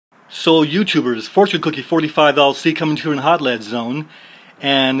So YouTubers, Fortune Cookie 45 LC coming to you in Hot Lead Zone,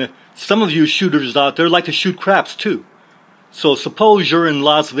 and some of you shooters out there like to shoot craps too. So suppose you're in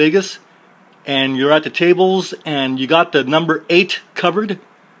Las Vegas and you're at the tables and you got the number 8 covered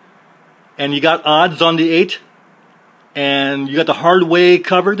and you got odds on the 8 and you got the hard way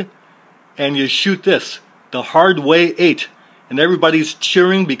covered and you shoot this, the hard way 8, and everybody's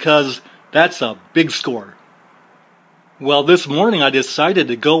cheering because that's a big score. Well, this morning I decided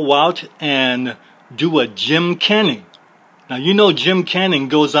to go out and do a Jim Canning. Now you know Jim Canning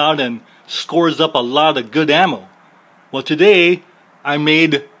goes out and scores up a lot of good ammo. Well, today I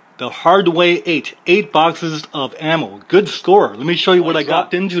made the Hardway 8 boxes of ammo. Good score. Let me show you what I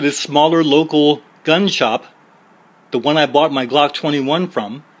got. Into this smaller local gun shop, the one I bought my Glock 21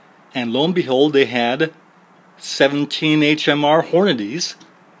 from, and lo and behold they had 17 HMR Hornadies,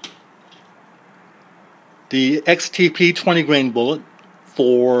 the XTP 20 grain bullet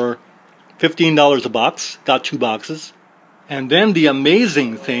for $15 a box. Got 2 boxes. And then the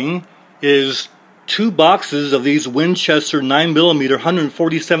amazing thing is 2 boxes of these Winchester 9mm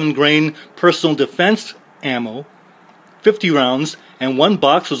 147 grain personal defense ammo, 50 rounds, and 1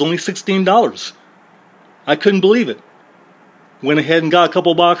 box was only $16. I couldn't believe it. Went ahead and got a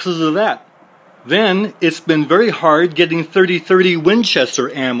couple boxes of that. Then it's been very hard getting 30-30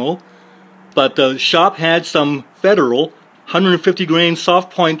 Winchester ammo, but the shop had some Federal 150 grain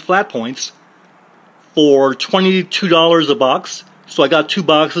soft point flat points for $22 a box. So I got 2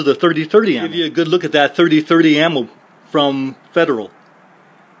 boxes of 30-30 ammo. Give you a good look at that 30-30 ammo from Federal.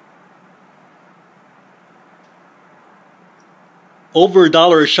 Over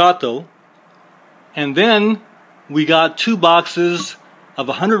 $1 a shot though. And then we got 2 boxes of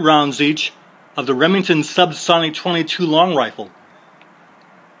 100 rounds each of the Remington Subsonic 22 long rifle.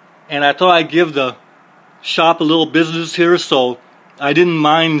 And I thought I'd give the shop a little business here, so I didn't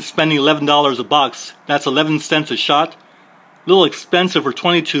mind spending $11 a box. That's 11 cents a shot. A little expensive for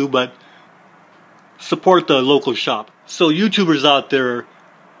 22, but support the local shop. So YouTubers out there,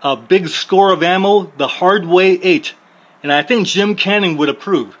 a big score of ammo, the Hardway 8. And I think Jim Canning would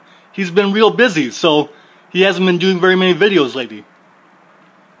approve. He's been real busy, so he hasn't been doing very many videos lately.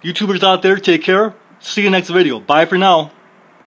 YouTubers out there, take care. See you next video. Bye for now.